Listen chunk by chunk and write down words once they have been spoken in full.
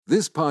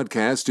This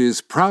podcast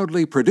is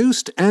proudly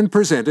produced and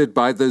presented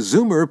by the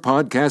Zoomer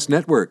Podcast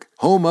Network,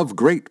 home of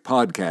great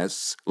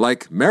podcasts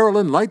like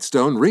Marilyn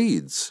Lightstone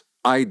Reads,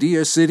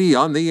 Idea City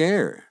on the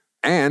Air,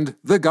 and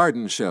The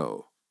Garden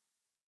Show.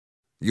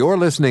 You're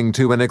listening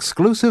to an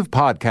exclusive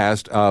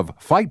podcast of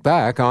Fight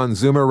Back on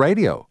Zoomer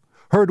Radio,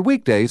 heard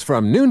weekdays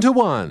from noon to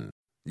 1.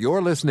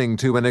 You're listening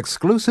to an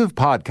exclusive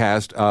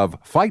podcast of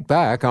Fight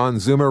Back on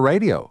Zoomer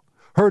Radio,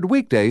 heard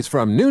weekdays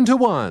from noon to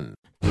 1.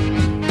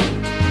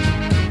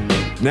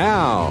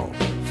 Now,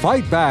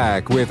 Fight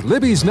Back with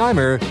Libby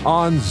Znaimer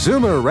on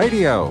Zoomer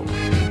Radio.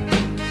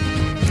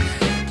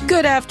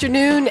 Good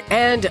afternoon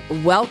and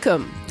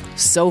welcome.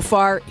 So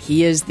far,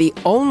 he is the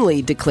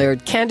only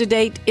declared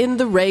candidate in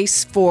the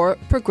race for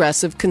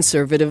Progressive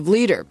Conservative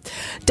leader.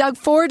 Doug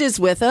Ford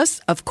is with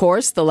us. Of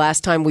course, the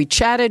last time we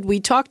chatted, we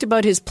talked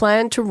about his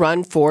plan to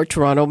run for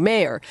Toronto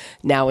mayor.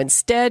 Now,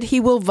 instead, he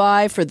will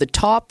vie for the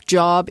top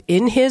job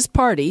in his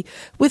party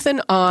with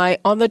an eye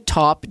on the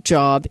top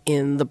job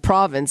in the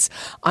province.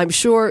 I'm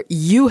sure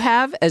you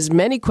have as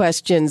many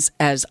questions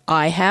as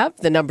I have.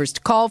 The numbers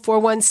to call,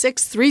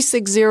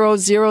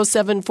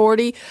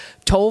 416-360-0740,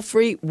 toll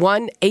free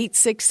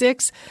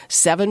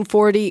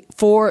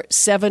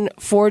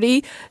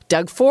 1-866-740-4740.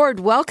 Doug Ford,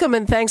 welcome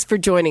and thanks for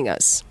joining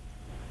us.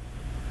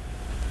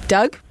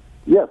 Doug?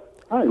 Yes.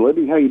 Hi,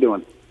 Libby. How you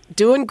doing?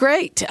 Doing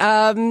great.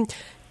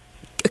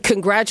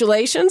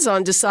 Congratulations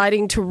on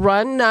deciding to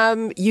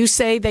run. You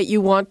say that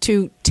you want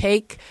to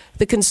take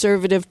the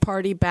Conservative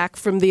Party back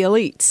from the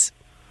elites.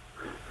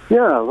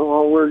 Yeah,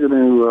 well, we're going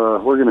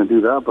to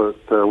do that, but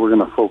we're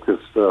going to focus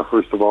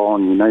first of all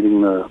on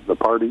uniting the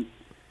party.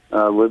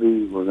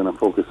 Libby, we're going to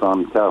focus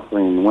on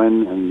Kathleen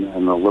Wynne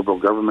and the Liberal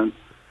government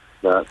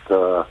that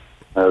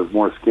has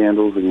more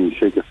scandals than you can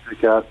shake a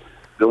stick at,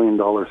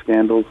 billion-dollar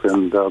scandals,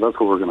 and that's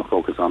what we're going to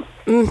focus on.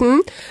 Mm-hmm.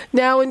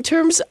 Now, in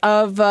terms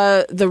of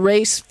the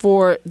race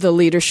for the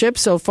leadership,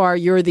 so far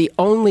you're the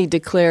only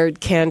declared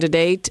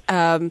candidate.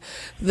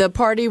 The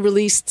party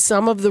released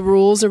some of the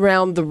rules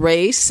around the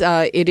race.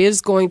 It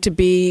is going to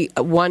be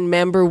one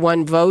member,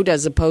 one vote,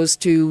 as opposed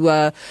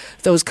to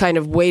those kind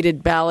of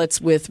weighted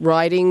ballots with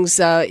ridings.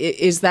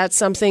 Is that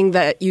something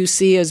that you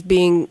see as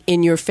being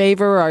in your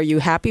favor? Are you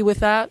happy with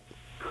that?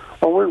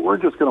 Well, we're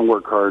just going to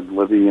work hard,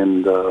 Libby,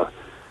 and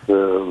the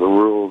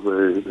rules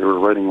they were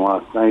writing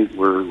last night,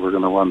 we're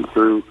going to run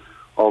through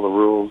all the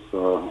rules.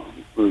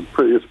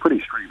 It's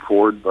pretty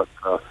straightforward, but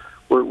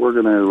we're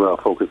going to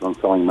focus on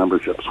selling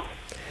memberships.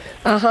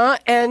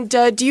 And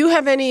do you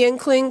have any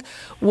inkling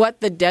what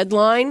the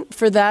deadline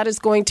for that is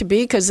going to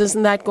be? Because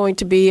isn't that going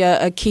to be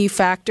a key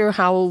factor,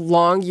 how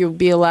long you'll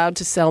be allowed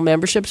to sell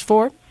memberships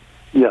for?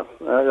 Yes,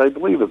 I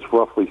believe it's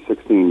roughly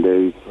 16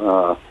 days,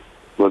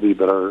 Libby,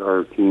 but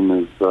our team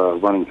is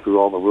running through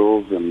all the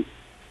rules, and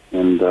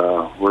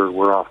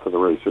we're off to the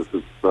races.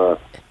 It's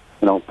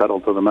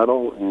pedal to the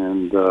metal,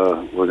 and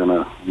we're going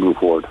to move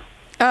forward.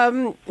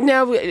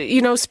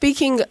 Now,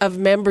 speaking of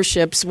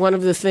memberships, one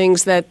of the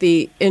things that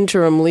the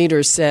interim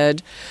leader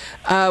said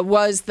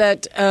was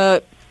that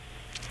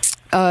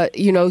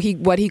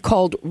what he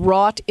called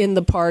rot in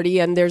the party,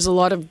 and there's a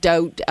lot of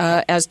doubt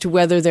as to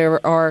whether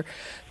there are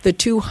the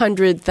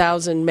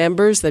 200,000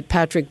 members that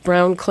Patrick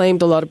Brown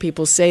claimed. A lot of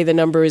people say the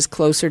number is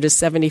closer to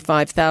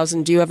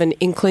 75,000. Do you have an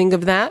inkling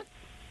of that?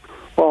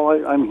 Well,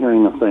 I'm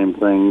hearing the same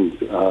thing,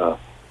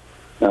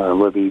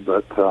 Libby,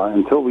 but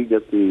until we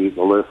get the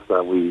list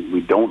that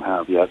we don't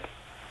have yet,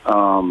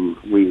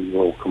 we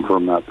will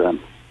confirm that then.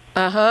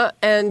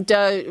 And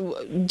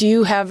do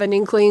you have an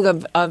inkling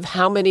of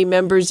how many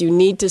members you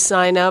need to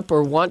sign up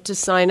or want to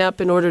sign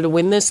up in order to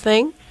win this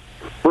thing?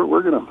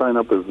 We're going to sign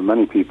up as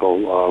many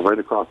people right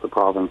across the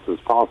province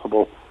as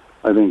possible.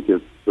 I think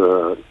it's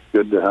good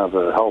to have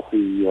a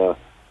healthy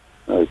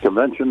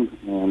convention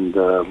and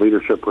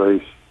leadership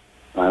race.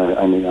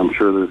 I'm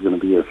sure there's going to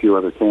be a few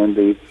other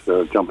candidates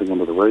jumping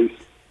into the race,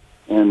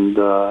 and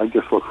I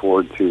just look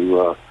forward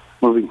to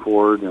moving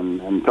forward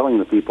and telling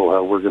the people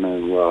how we're going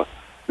to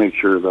make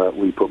sure that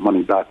we put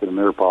money back in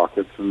their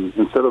pockets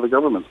instead of the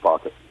government's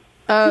pocket.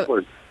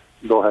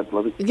 Go ahead,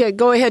 Libby. Yeah,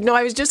 go ahead. No,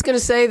 I was just going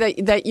to say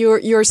that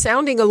you're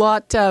sounding a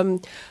lot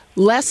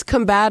less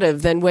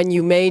combative than when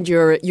you made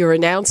your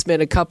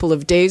announcement a couple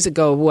of days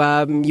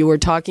ago. You were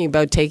talking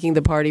about taking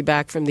the party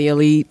back from the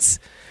elites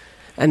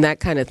and that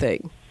kind of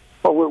thing.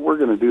 Well, we're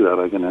going to do that.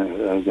 I can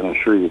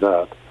assure you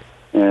that,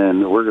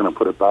 and we're going to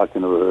put it back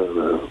into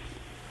the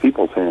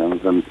people's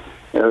hands. And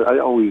I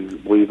always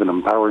believe in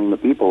empowering the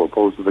people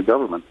opposed to the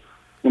government.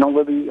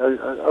 Libby,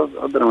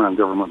 I've been around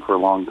government for a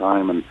long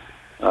time, and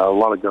a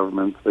lot of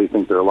governments, they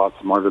think they're a lot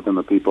smarter than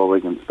the people.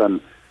 They can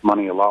spend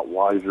money a lot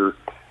wiser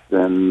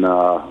than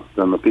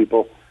the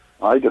people.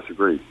 I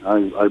disagree.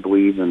 I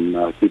believe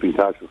in keeping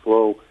taxes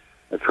low,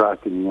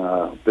 attracting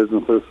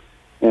businesses.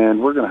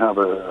 And we're going to have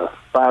a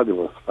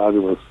fabulous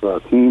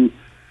team.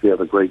 We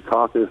have a great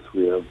caucus.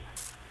 We have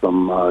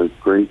some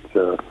great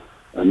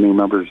new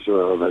members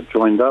that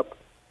joined up.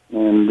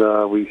 And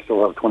we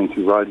still have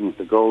 22 ridings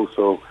to go.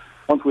 So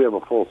once we have a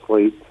full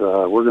slate,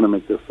 we're going to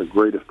make this the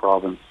greatest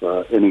province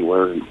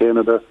anywhere in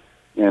Canada.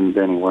 and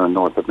anywhere in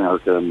North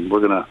America. And we're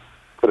going to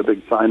put a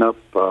big sign up.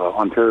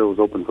 Ontario is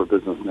open for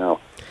business now.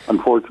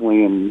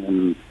 Unfortunately,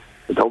 in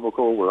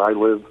Etobicoke, where I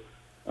live,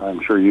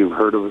 I'm sure you've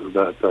heard of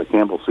that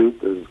Campbell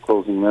Soup is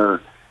closing their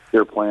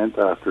plant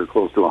after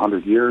close to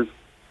 100 years.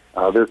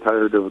 They're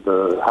tired of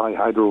the high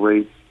hydro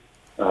rates,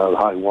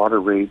 high water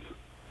rates,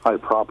 high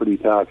property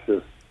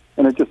taxes,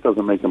 and it just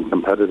doesn't make them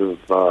competitive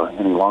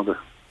any longer.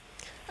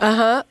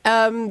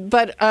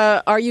 But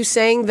are you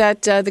saying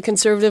that the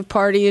Conservative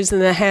Party is in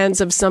the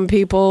hands of some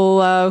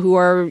people who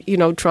are,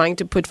 trying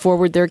to put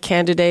forward their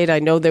candidate? I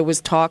know there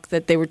was talk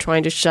that they were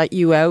trying to shut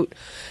you out.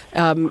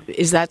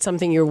 Is that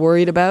something you're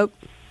worried about?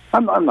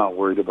 I'm not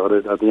worried about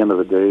it. At the end of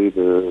the day,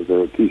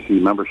 the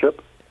PC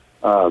membership,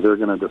 they're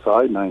going to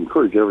decide, and I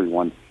encourage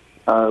everyone.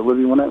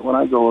 Libby, when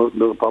I go out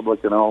into the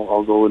public and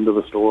I'll go into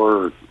the store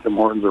or Tim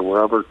Hortons or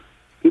wherever,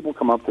 people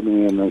come up to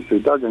me and they say,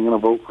 Doug, I'm going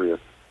to vote for you.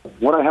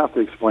 What I have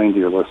to explain to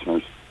your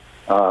listeners,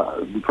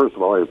 first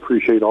of all, I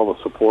appreciate all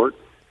the support.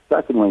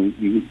 Secondly,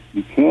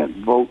 you can't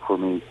vote for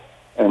me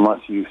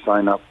unless you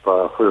sign up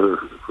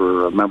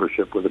for a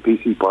membership with the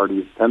PC Party.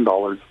 It's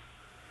 $10,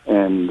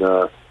 and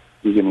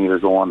you can either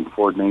go on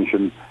Ford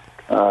Nation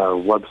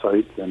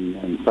website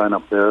and sign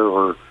up there,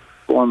 or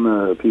go on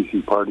the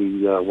PC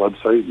Party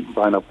website and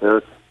sign up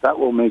there. That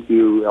will make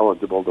you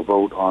eligible to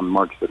vote on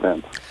March the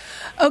 10th.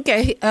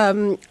 Okay.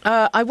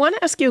 I want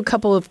to ask you a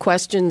couple of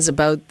questions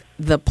about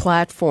the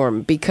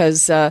platform,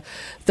 because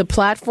the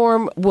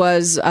platform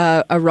was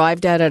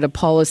arrived at a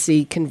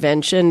policy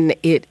convention.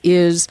 It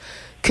is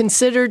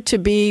considered to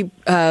be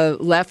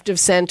left of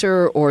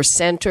center or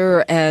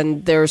center,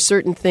 and there are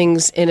certain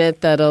things in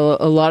it that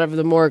a lot of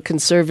the more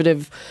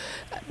conservative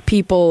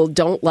people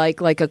don't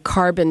like a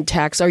carbon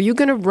tax. Are you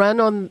going to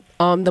run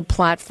on the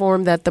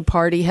platform that the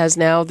party has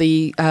now,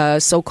 the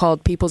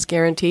so-called People's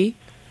Guarantee?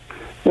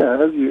 Yeah,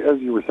 as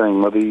you were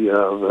saying, Libby,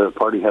 the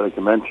party had a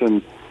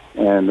convention,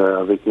 and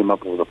they came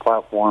up with a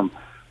platform.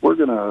 We're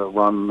going to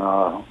run,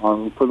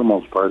 for the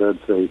most part, I'd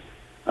say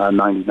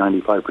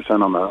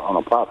 90-95% on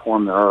the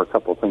platform. There are a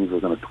couple of things we're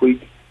going to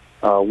tweak.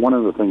 One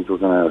of the things we're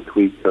going to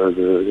tweak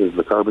is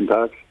the carbon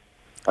tax.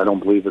 I don't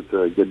believe it's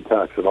a good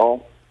tax at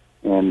all,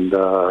 and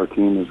our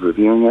team is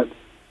reviewing it.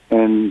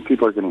 And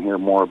people are going to hear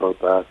more about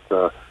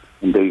that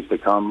in days to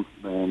come,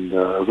 and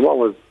as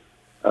well as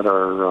at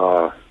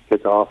our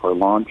kickoff, our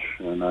launch,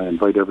 and I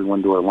invite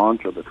everyone to our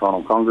launch at the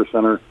Toronto Congress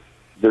Centre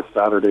this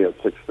Saturday at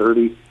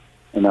 6:30,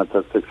 and that's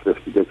at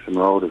 650 Dixon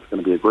Road. It's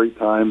going to be a great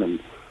time, and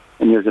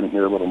you're going to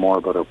hear a little more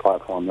about our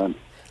platform then.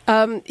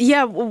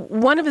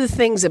 One of the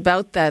things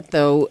about that,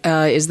 though,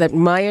 is that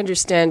my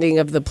understanding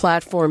of the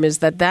platform is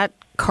that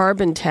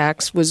carbon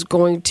tax was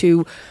going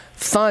to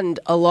fund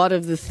a lot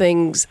of the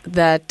things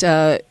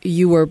that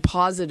you were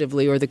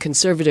positively, or the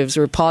Conservatives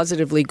were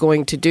positively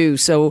going to do.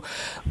 So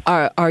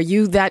are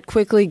you that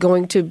quickly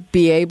going to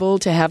be able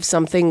to have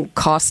something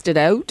costed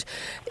out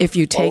if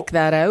you take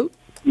that out?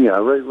 Yeah,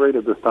 right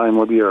at this time,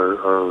 Libby,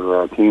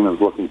 our team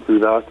is looking through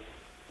that,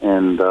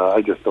 and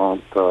I just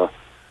don't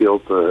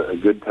feel it's a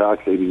good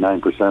tax.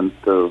 89%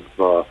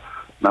 of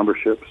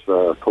memberships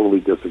totally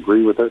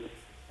disagree with it,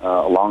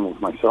 along with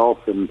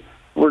myself, and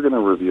we're going to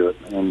review it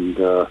and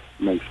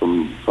make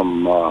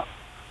some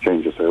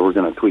changes there. We're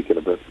going to tweak it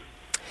a bit.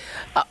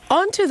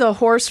 On to the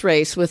horse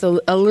race with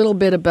a little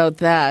bit about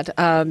that.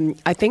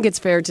 I think it's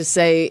fair to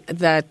say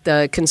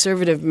that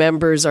Conservative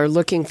members are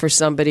looking for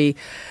somebody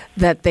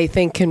that they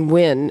think can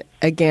win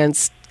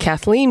against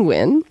Kathleen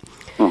Wynne.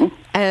 Mm-hmm.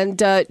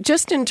 And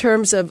just in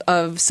terms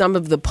of some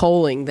of the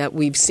polling that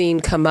we've seen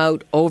come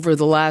out over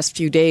the last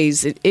few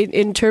days,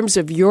 in terms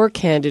of your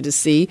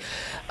candidacy,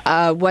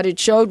 what it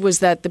showed was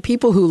that the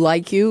people who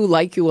like you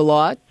a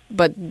lot,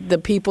 but the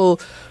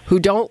people who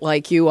don't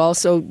like you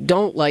also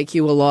don't like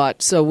you a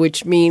lot. So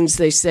which means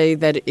they say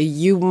that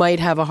you might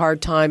have a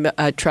hard time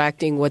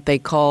attracting what they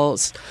call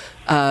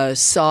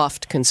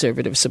soft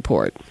Conservative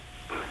support.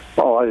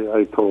 Well,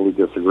 I totally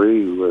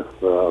disagree with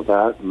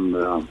that,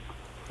 and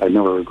I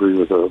never agree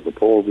with the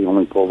poll. The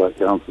only poll that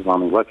counts is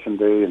on Election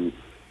Day, and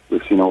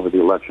we've seen over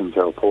the elections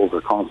how polls are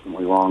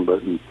constantly wrong.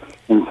 But in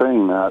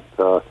saying that,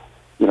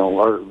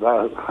 our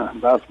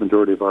vast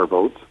majority of our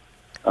votes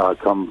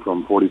come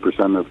from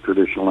 40% of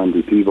traditional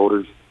NDP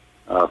voters,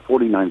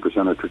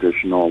 49% of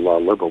traditional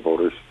Liberal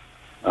voters.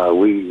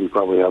 We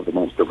probably have the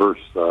most diverse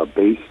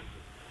base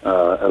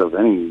out of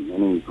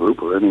any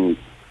group or any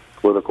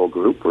political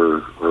group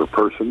or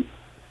person,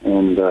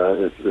 and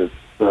it's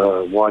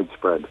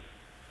widespread.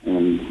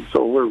 And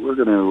so we're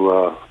going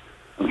to,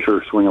 I'm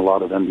sure, swing a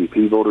lot of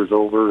NDP voters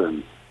over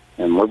and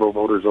Liberal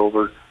voters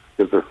over,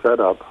 because they're fed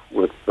up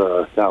with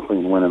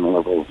Kathleen Wynne and the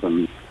Liberals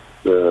and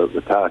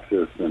the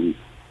taxes and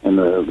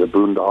the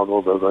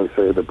boondoggles, as I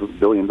say, the $1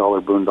 billion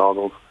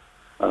boondoggles.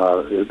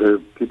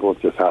 People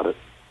have just had it.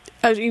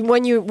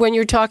 When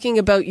you're talking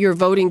about your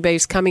voting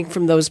base coming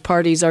from those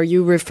parties, are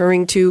you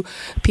referring to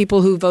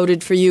people who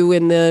voted for you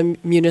in the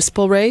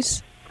municipal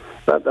race?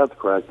 That's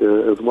correct,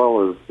 as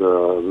well as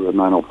the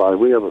 905.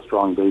 We have a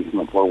strong base in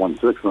the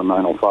 416 and the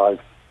 905,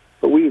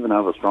 but we even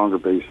have a stronger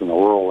base in the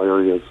rural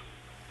areas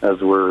as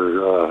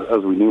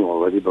we knew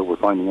already, but we're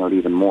finding out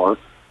even more.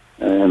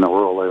 In the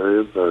rural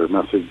areas, our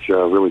message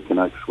really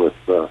connects with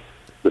the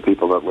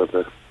people that live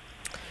there.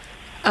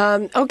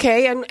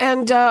 Okay,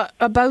 and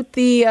about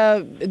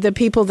the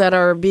people that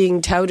are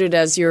being touted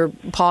as your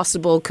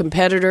possible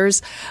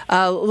competitors,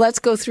 let's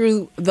go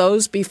through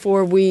those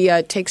before we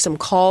take some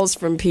calls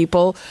from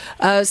people.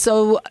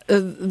 So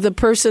the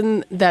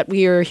person that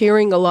we are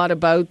hearing a lot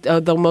about,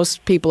 though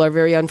most people are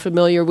very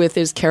unfamiliar with,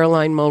 is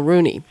Caroline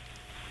Mulrooney.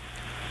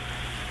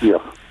 Yeah.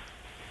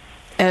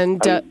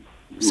 And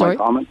sorry?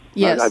 My comment?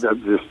 Yes.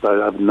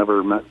 I've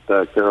never met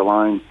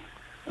Caroline.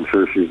 I'm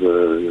sure she's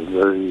a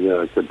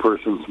very good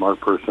person,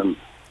 smart person.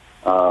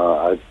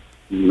 I've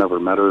never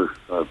met her.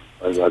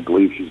 I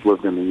believe she's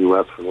lived in the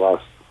U.S. for the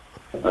last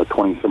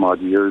 20-some-odd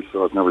years,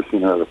 so I've never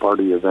seen her at a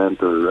party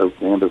event or out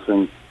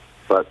canvassing.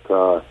 But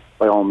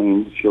by all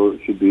means,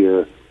 she'd be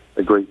a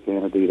great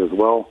candidate as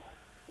well,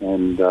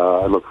 and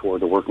I look forward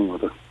to working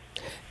with her.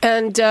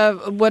 And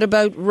what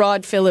about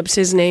Rod Phillips?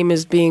 His name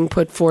is being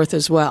put forth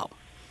as well.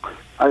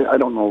 I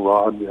don't know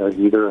Rod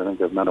either. I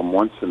think I've met him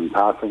once in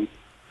passing.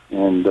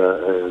 And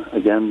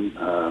again,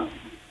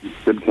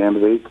 good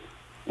candidate,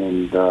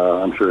 and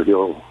I'm sure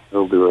he'll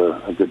do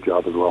a good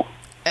job as well.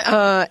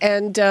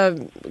 And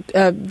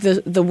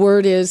the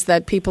word is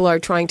that people are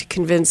trying to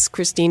convince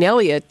Christine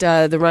Elliott,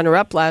 the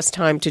runner-up last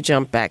time, to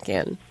jump back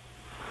in.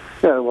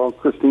 Yeah, well,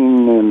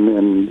 Christine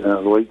and the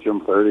late Jim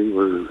Flaherty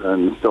were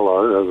and still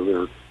are.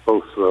 They're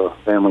both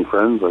family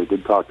friends. I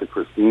did talk to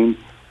Christine,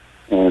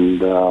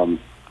 and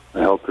I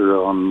helped her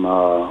on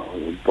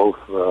both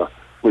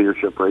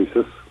leadership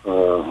races.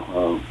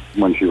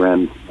 When she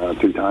ran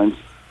 2 times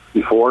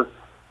before,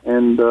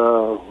 and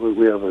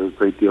we have a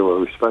great deal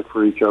of respect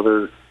for each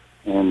other,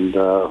 and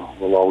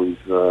we'll always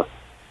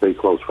stay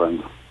close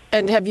friends.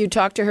 And have you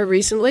talked to her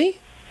recently?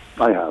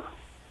 I have.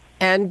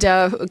 And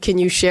can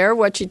you share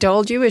what she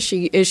told you? Is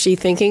she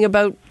thinking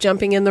about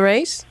jumping in the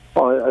race?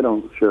 Well, I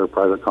don't share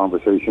private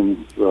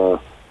conversations,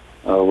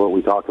 what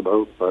we talk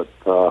about, but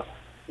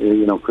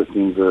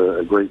Christine's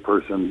a great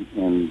person,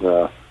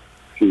 and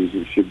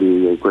she should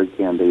be a great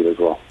candidate as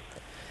well.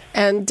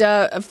 And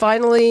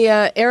finally,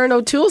 Aaron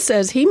O'Toole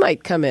says he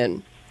might come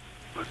in.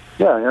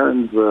 Yeah,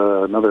 Aaron's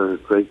another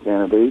great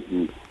candidate,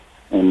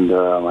 and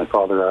my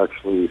father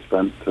actually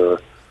spent a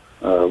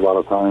lot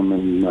of time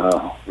in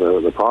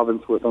the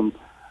province with him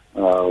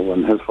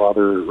when his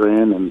father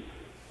ran,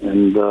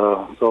 and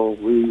so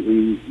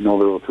we know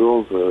that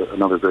O'Toole's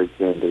another great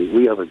candidate.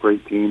 We have a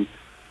great team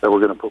that we're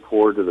going to put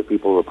forward to the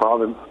people of the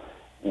province,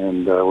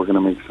 and we're going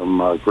to make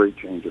some great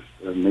changes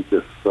and make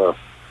this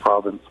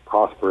province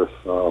prosperous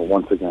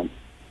once again.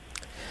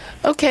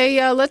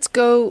 Okay, let's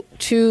go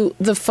to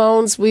the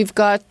phones. We've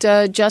got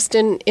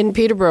Justin in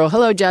Peterborough.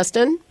 Hello,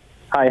 Justin.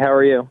 Hi, how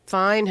are you?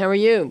 Fine, how are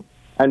you?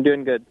 I'm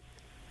doing good.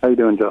 How you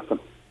doing, Justin?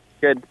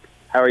 Good.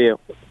 How are you?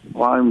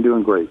 Well, I'm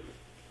doing great.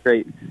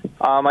 Great.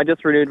 I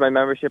just renewed my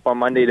membership on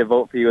Monday to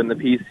vote for you in the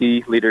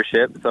PC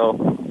leadership, so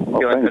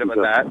feeling good about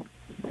that.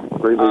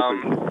 Great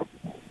leadership.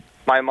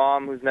 My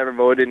mom, who's never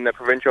voted in the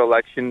provincial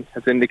election,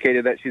 has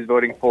indicated that she's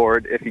voting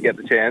forward if you get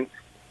the chance.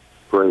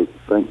 Great.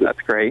 Thank you. That's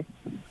great.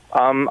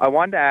 I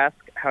wanted to ask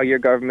how your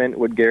government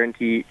would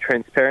guarantee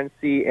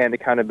transparency and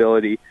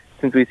accountability,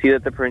 since we see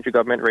that the provincial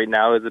government right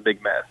now is a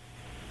big mess.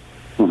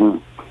 Mm-hmm.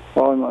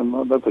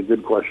 Well, that's a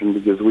good question,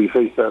 because we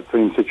faced that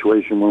same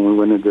situation when we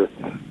went into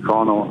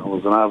Toronto, and it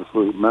was an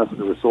absolute mess.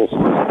 There were sole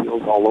source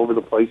deals all over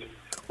the place,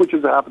 which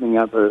is happening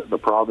at the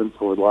province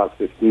over the last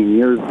 15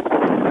 years.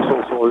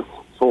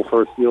 Sole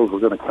source deals, we're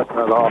going to cut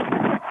that off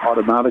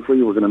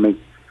automatically. We're going to make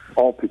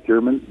all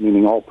procurement,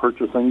 meaning all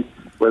purchasing,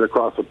 right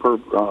across the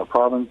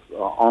province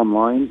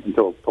online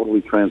until it's totally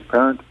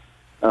transparent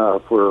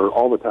for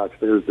all the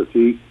taxpayers to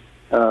see.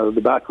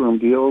 The backroom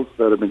deals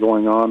that have been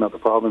going on at the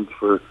province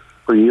for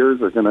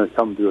years are going to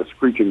come to a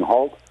screeching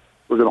halt.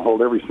 We're going to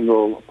hold every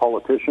single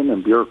politician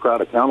and bureaucrat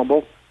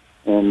accountable.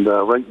 And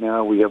right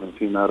now, we haven't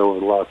seen that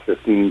over the last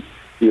 15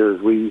 years.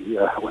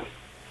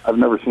 I've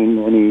never seen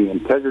any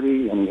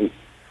integrity, any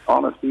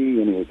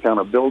honesty, any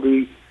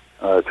accountability,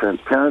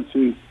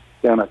 transparency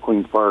down at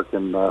Queen's Park,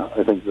 and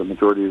I think the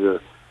majority of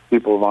the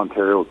people of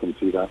Ontario can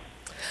see that.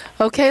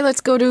 Okay,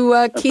 let's go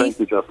to Keith. Thank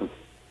you, Justin.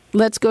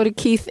 Let's go to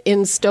Keith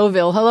in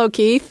Stouffville. Hello,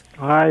 Keith.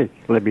 Hi,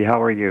 Libby.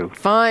 How are you?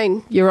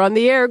 Fine. You're on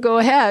the air. Go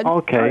ahead.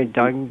 Okay,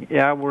 Doug.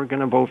 Yeah, we're going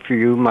to vote for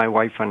you, my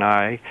wife and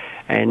I.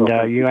 And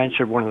you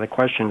answered one of the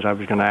questions I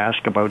was going to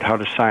ask about how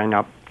to sign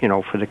up,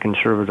 for the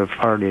Conservative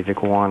Party to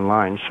go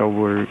online. So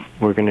we're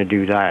going to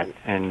do that.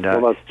 And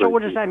so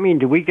what does that mean?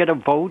 Do we get a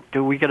vote?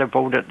 Do we get a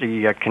vote at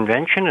the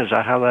convention? Is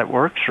that how that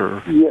works?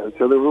 Or yeah.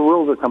 So the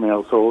rules are coming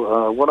out.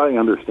 So what I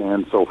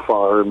understand so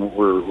far, and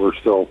we're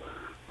still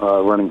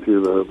running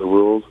through the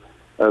rules.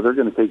 They're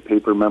going to take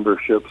paper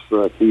memberships,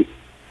 Keith,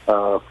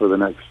 for the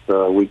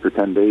next week or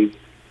 10 days.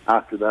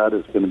 After that,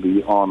 it's going to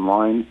be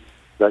online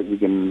that you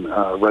can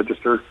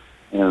register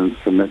and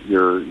submit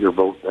your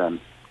vote then.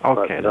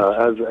 Okay.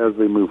 But as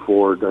they move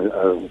forward,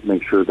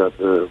 make sure that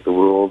the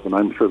rules, and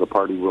I'm sure the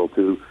party will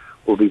too,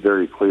 will be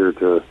very clear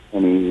to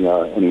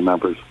any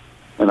members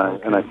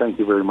And I thank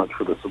you very much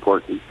for the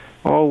support, Keith.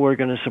 Oh, we're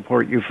going to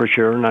support you for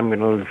sure, and I'm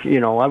going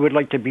to, I would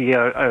like to be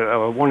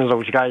one of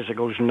those guys that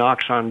goes and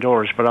knocks on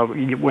doors, but we're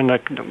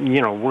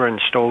in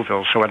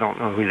Stouffville, so I don't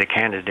know who the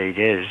candidate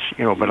is,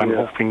 but I'm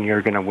hoping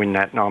you're going to win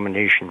that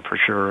nomination for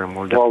sure, and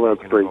we'll definitely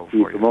that's great,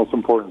 Keith. The most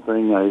important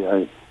thing,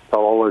 I tell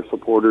all our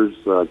supporters,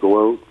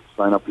 go out,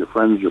 sign up your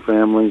friends, your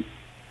family,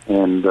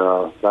 and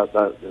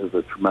that is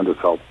a tremendous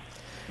help.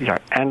 Yeah,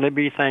 and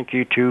Libby, thank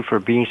you, too, for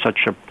being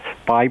such a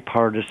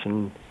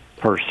bipartisan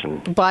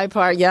person.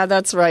 Yeah,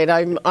 that's right.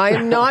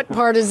 I'm not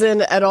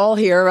partisan at all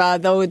here,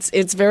 though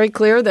it's very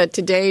clear that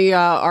today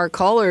our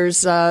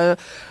callers are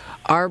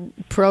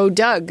pro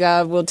Doug.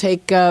 We'll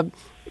take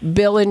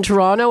Bill in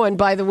Toronto, and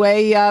by the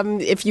way,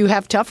 if you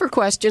have tougher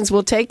questions,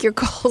 we'll take your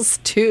calls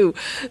too.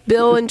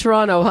 Bill in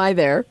Toronto, hi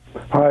there.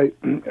 Hi.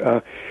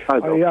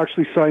 I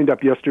actually signed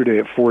up yesterday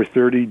at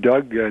 4:30,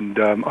 Doug, and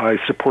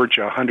I support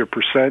you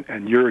 100%,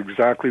 and you're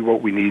exactly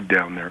what we need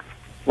down there.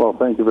 Well,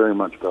 thank you very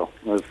much, Bill.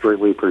 That's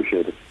greatly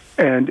appreciated.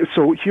 And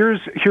so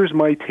here's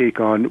my take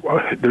on,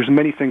 there's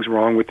many things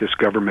wrong with this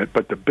government,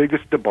 but the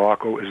biggest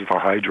debacle is the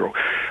hydro.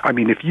 I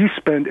mean, if you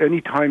spend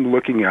any time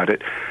looking at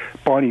it,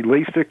 Bonnie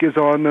Lasik is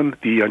on them,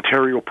 the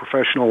Ontario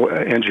Professional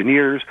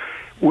Engineers,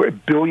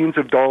 billions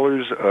of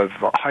dollars of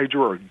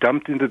hydro are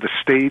dumped into the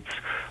states.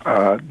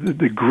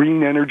 The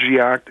Green Energy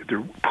Act,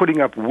 they're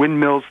putting up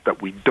windmills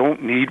that we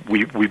don't need.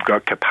 We've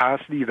got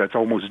capacity that's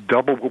almost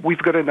double.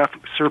 We've got enough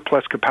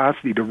surplus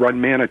capacity to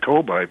run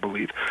Manitoba, I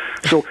believe.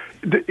 So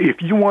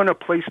if you want a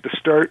place to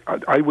start,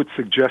 I would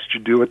suggest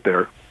you do it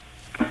there.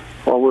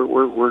 Well,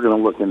 we're going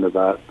to look into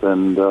that,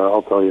 and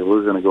I'll tell you,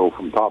 we're going to go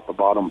from top to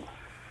bottom.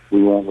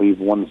 We won't leave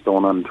one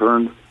stone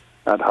unturned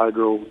at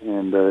hydro,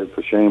 and it's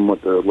a shame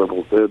what the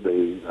Liberals did.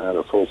 They had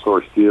a sole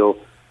source deal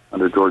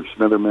under George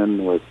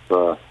Smitherman with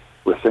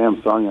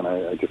Samsung, and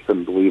I just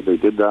couldn't believe they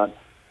did that.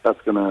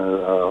 That's going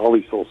to, all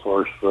these sole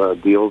source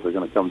deals are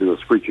going to come to a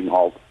screeching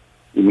halt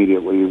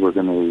immediately. We're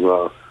going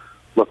to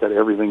look at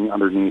everything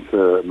underneath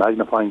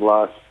magnifying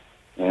glass,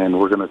 and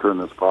we're going to turn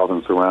this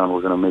province around.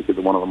 We're going to make it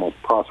one of the most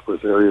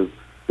prosperous areas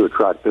to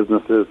attract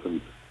businesses, and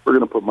we're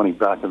going to put money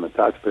back in the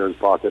taxpayers'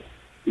 pocket,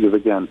 because,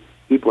 again,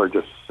 people are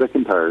just sick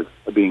and tired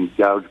of being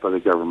gouged by the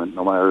government,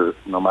 no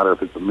matter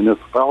if it's a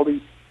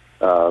municipality,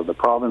 the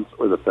province,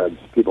 or the feds.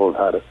 People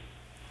have had it.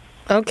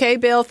 Okay,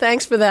 Bill,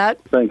 thanks for that.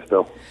 Thanks,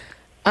 Bill.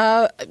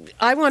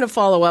 I want to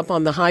follow up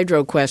on the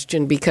hydro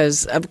question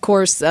because, of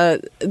course,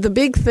 the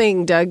big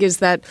thing, Doug, is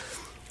that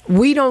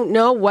we don't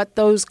know what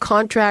those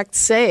contracts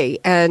say.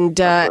 And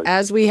right.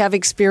 As we have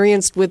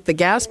experienced with the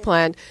gas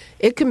plant,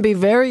 it can be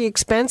very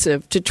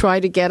expensive to try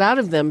to get out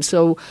of them.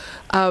 So,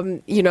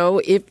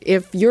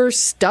 if you're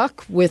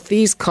stuck with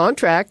these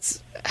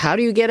contracts, how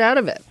do you get out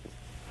of it?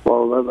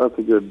 Well, that's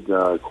a good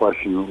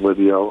question,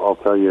 Lydia. I'll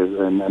tell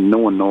you, and no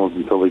one knows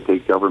until they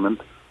take over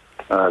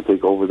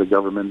the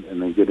government,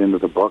 and they get into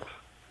the books.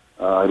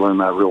 I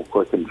learned that real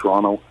quick in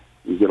Toronto.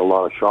 You get a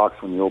lot of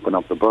shocks when you open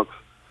up the books.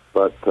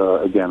 But,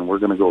 again, we're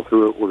going to go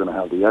through it. We're going to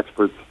have the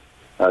experts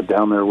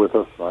down there with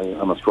us.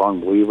 I'm a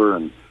strong believer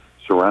in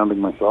surrounding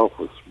myself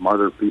with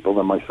smarter people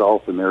than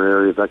myself in their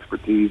area of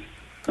expertise,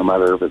 no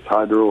matter if it's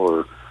hydro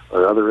or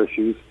other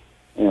issues.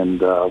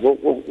 And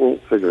we'll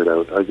figure it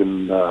out. I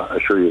can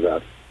assure you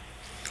that.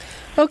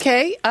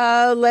 Okay,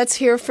 let's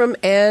hear from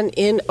Anne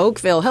in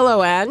Oakville.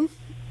 Hello, Anne.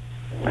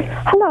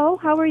 Hello,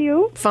 how are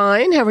you?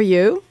 Fine, how are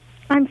you?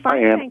 I'm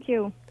fine, Hi, Anne. thank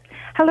you.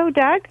 Hello,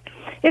 Doug.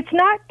 It's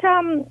not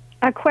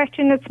a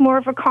question, it's more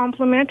of a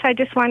compliment. I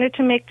just wanted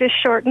to make this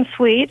short and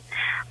sweet.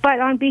 But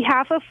on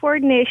behalf of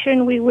Ford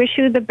Nation, we wish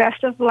you the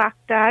best of luck,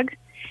 Doug.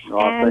 Oh,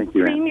 and thank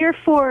you, Anne. Premier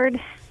Ford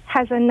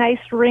has a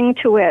nice ring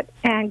to it,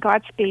 and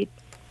Godspeed.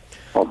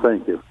 Oh,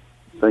 thank you.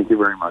 Thank you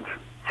very much.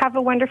 Have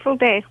a wonderful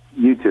day.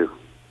 You too.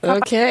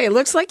 Okay, it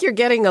looks like you're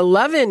getting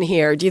 11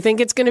 here. Do you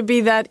think it's going to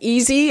be that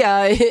easy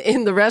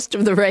in the rest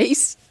of the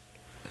race?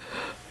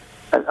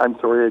 I'm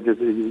sorry, I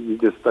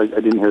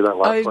didn't hear that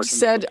last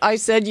question. I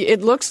said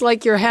it looks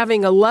like you're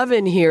having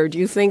 11 here. Do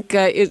you think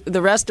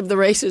the rest of the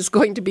race is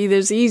going to be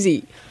this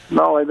easy?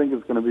 No, I think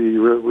it's going to be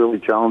really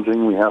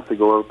challenging. We have to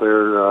go out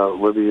there,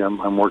 Libby.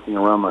 I'm working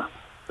around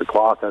the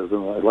clock. I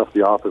left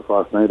the office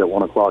last night at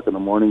 1 o'clock in the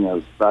morning. I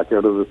was back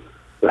out of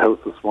the house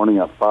this morning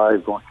at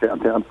 5, going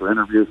downtown for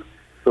interviews.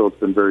 So it's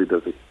been very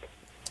busy.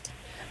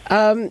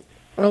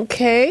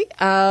 Okay.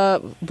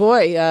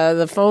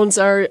 The phones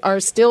are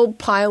still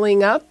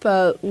piling up.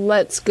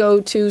 Let's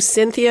go to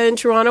Cynthia in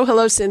Toronto.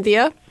 Hello,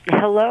 Cynthia.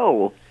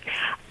 Hello.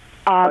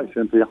 Hi,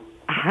 Cynthia.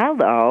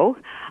 Hello.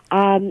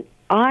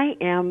 I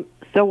am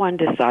so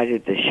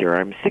undecided this year.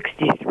 I'm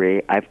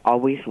 63. I've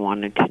always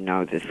wanted to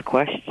know this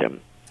question.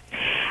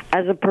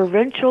 As a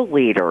provincial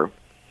leader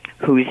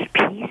who's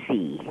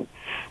PC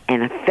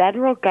and a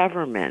federal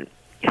government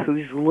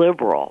who's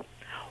liberal,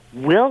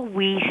 will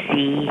we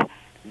see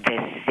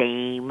the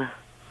same?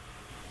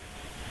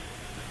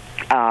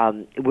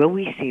 Will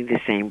we see the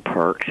same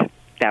perks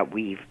that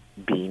we've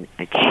been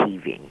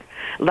achieving?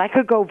 I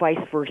could go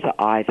vice versa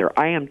either.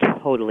 I am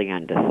totally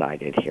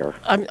undecided here.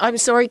 I'm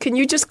sorry. Can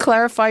you just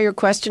clarify your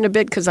question a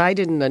bit because I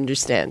didn't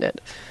understand it?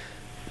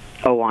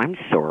 Oh, I'm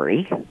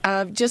sorry.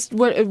 Just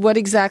what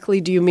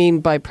exactly do you mean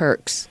by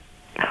perks?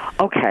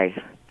 Okay.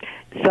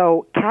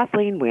 So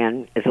Kathleen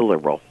Wynne is a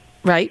Liberal.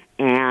 Right.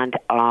 And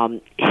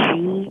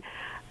she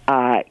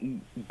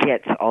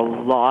gets a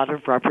lot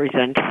of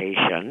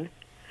representation.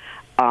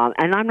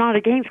 And I'm not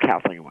against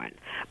Kathleen Wynne,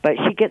 but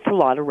she gets a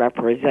lot of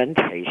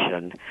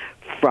representation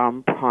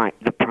from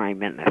the Prime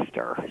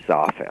Minister's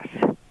office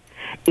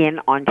in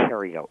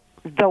Ontario,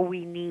 though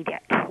we need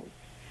it.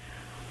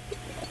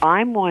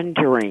 I'm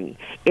wondering,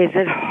 is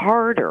it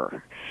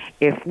harder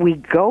if we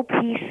go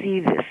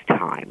PC this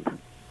time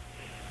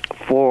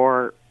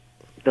for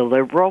the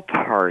Liberal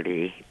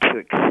Party to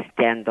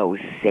extend those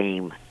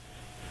same?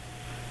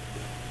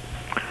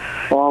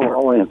 Well,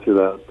 I'll answer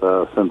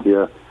that,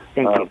 Cynthia.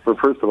 Thank you.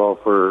 First of all,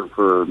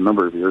 for a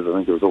number of years, I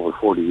think it was over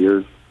 40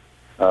 years,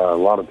 a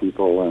lot of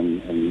people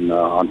in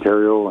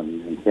Ontario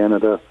and in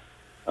Canada,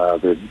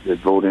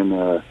 they'd vote in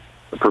the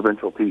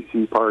provincial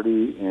PC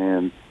party,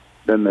 and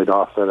then they'd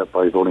offset it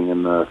by voting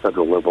in the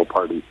federal Liberal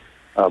Party.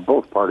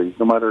 Both parties,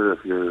 no matter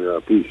if you're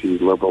PC,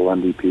 Liberal,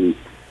 NDP,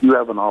 you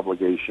have an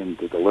obligation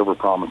to deliver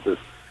promises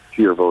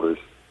to your voters.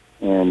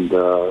 And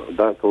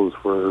that goes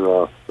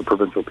for the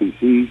provincial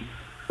PCs,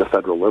 the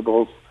federal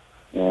Liberals,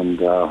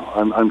 and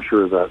I'm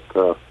sure that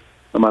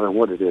no matter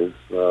what it is,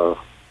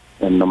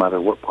 and no matter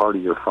what party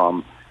you're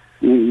from,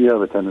 you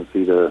have a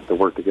tendency to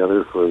work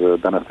together for the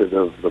benefit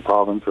of the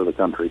province or the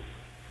country.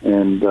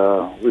 And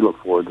we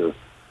look forward to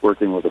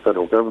working with the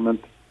federal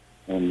government,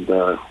 and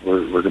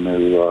we're going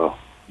to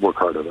work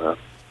hard at that.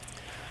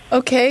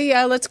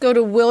 Okay, let's go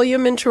to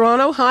William in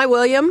Toronto. Hi,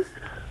 William.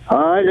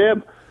 Hi,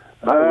 Deb.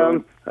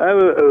 I have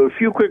a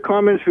few quick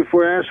comments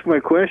before I ask my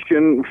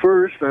question.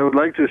 First, I would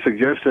like to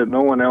suggest that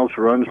no one else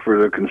runs for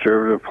the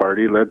Conservative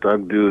Party. Let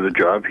Doug do the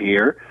job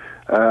here.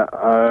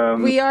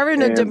 We are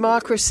in a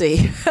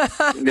democracy.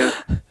 Yeah.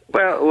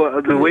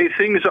 Well, the way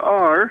things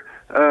are,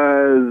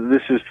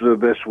 this is the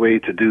best way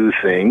to do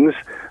things.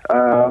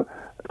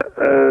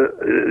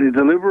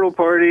 The Liberal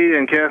Party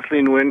and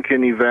Kathleen Wynne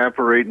can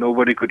evaporate.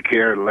 Nobody could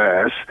care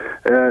less.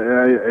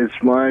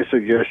 It's my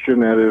suggestion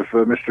that if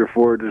Mr.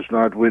 Ford does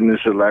not win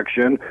this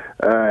election,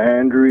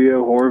 Andrea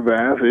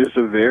Horvath is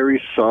a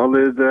very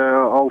solid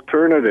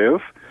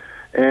alternative.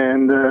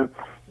 And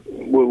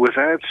with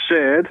that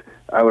said,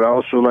 I would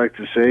also like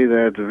to say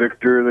that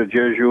Victor, the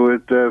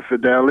Jesuit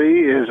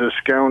Fideli, is a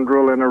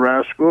scoundrel and a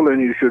rascal,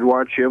 and you should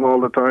watch him all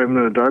the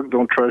time. Doug,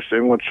 don't trust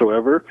him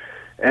whatsoever.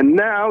 And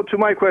now to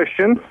my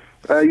question.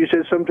 You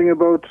said something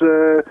about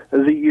the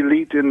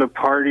elite in the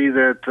party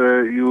that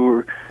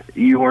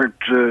you weren't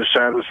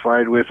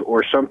satisfied with,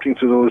 or something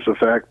to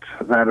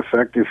that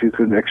effect. If you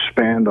could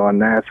expand on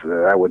that,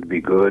 that would be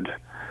good.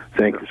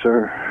 Thank you,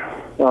 sir.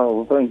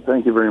 Well,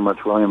 thank you very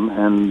much, William.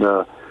 And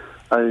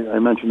I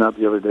mentioned that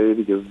the other day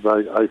because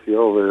I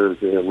feel there's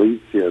the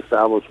elites, the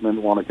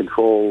establishment want to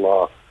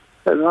control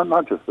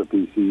not just the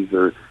PCs,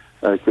 or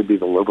it could be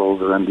the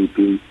Liberals or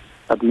NDP.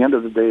 At the end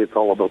of the day, it's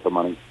all about the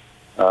money.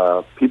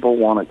 People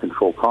want to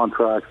control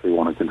contracts. They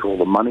want to control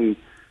the money.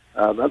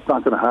 That's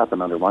not going to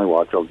happen under my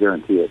watch, I'll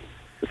guarantee it.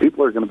 The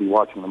people are going to be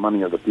watching the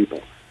money of the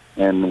people,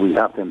 and we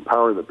have to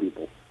empower the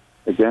people.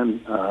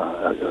 Again,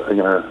 I'm going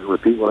to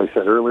repeat what I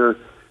said earlier,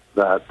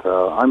 that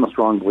I'm a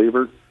strong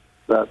believer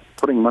that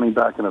putting money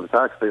back into the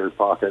taxpayer's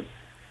pocket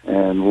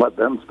and let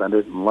them spend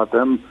it and let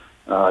them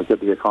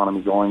get the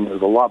economy going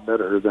is a lot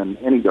better than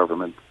any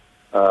government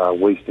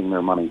wasting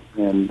their money.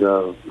 And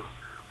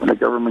when the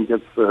government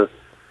gets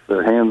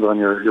their hands on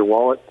your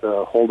wallet,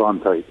 hold on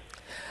tight.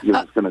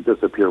 It's going to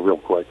disappear real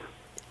quick.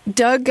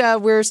 Doug,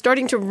 we're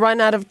starting to run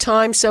out of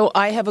time, so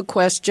I have a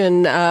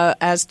question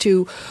as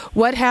to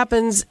what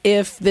happens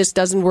if this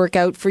doesn't work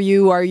out for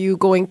you. Are you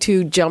going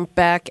to jump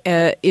back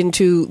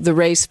into the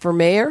race for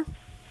mayor?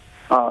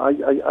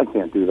 I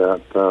can't do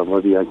that,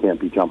 Libby. I can't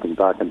be jumping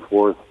back and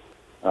forth.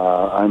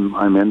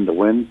 I'm in to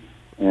win,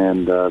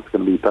 and it's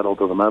going to be pedal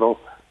to the metal,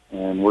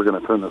 and we're going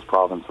to turn this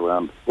province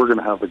around. We're going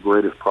to have the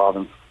greatest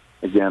province,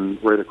 again,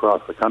 right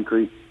across the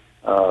country.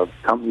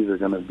 Companies are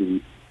going to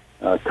be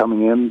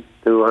coming in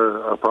to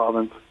our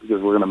province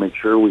because we're going to make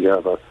sure we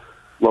have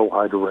low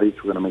hydro rates.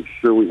 We're going to make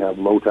sure we have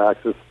low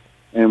taxes,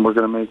 and we're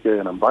going to make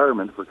an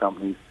environment for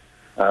companies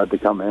to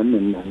come in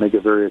and make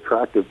it very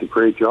attractive to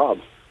create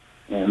jobs.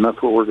 And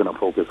that's what we're going to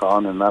focus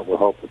on, and that will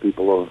help the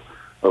people of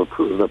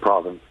the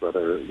province that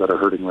are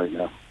hurting right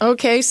now.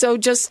 Okay, so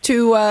just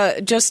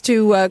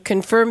to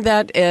confirm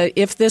that,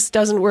 if this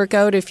doesn't work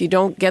out, if you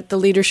don't get the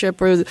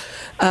leadership, or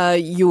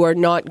you are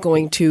not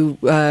going to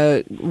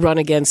run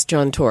against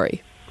John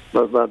Tory.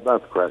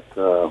 That's correct,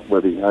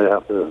 Libby. I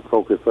have to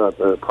focus at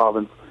the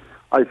province.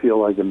 I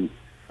feel I can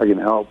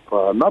help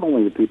not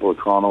only the people of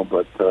Toronto,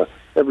 but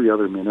every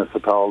other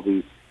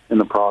municipality in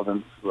the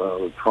province.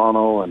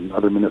 Toronto and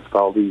other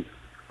municipalities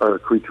are a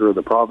creature of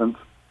the province.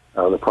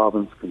 The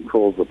province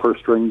controls the purse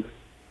strings,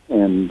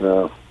 and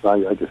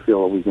I just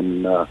feel we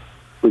can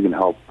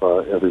help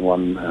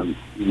everyone a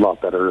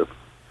lot better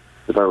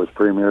if I was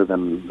premier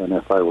than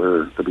if I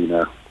were to be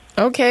mayor.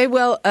 Okay,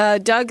 well,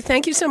 Doug,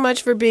 thank you so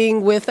much for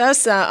being with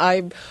us.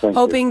 I'm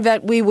hoping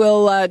that we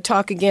will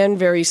talk again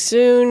very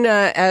soon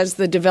as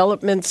the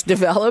developments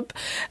develop.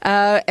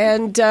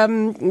 And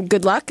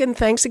good luck and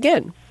thanks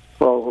again.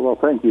 Well,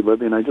 thank you,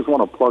 Libby. And I just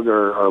want to plug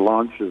our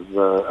launches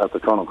at the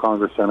Toronto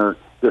Congress Centre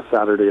this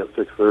Saturday at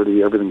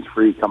 6:30. Everything's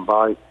free. Come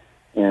by,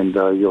 and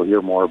you'll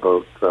hear more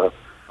about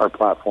our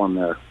platform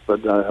there.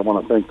 But I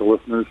want to thank the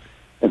listeners,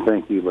 and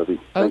thank you,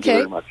 Libby. Thank you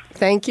very much.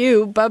 Thank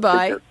you.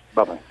 Bye-bye.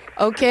 Bye-bye.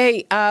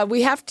 Okay,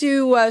 we have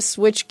to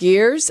switch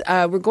gears.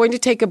 We're going to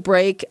take a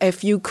break.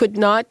 If you could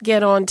not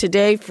get on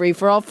today, Free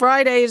for All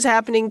Friday is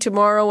happening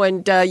tomorrow,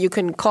 and you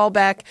can call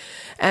back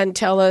and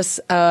tell us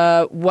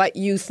what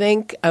you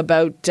think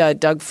about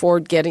Doug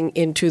Ford getting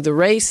into the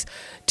race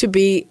to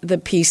be the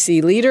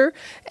PC leader.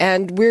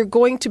 And we're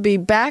going to be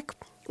back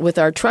with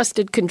our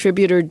trusted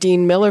contributor,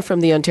 Dean Miller from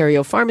the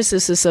Ontario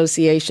Pharmacists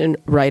Association,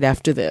 right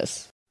after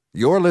this.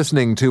 You're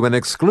listening to an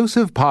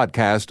exclusive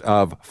podcast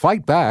of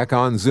Fight Back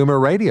on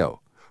Zoomer Radio.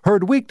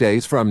 Heard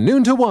weekdays from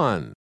noon to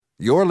 1.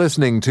 You're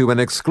listening to an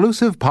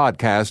exclusive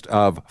podcast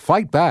of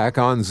Fight Back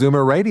on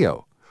Zoomer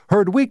Radio.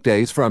 Heard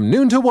weekdays from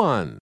noon to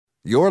 1.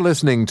 You're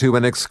listening to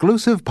an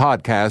exclusive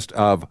podcast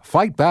of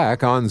Fight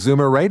Back on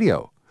Zoomer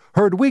Radio.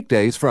 Heard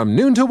weekdays from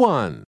noon to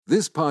 1.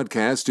 This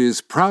podcast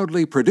is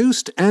proudly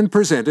produced and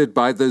presented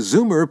by the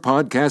Zoomer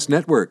Podcast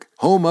Network,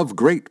 home of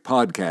great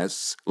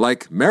podcasts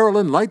like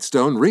Marilyn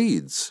Lightstone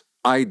Reads,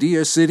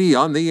 Idea City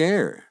on the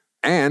Air,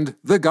 and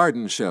The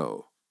Garden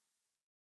Show.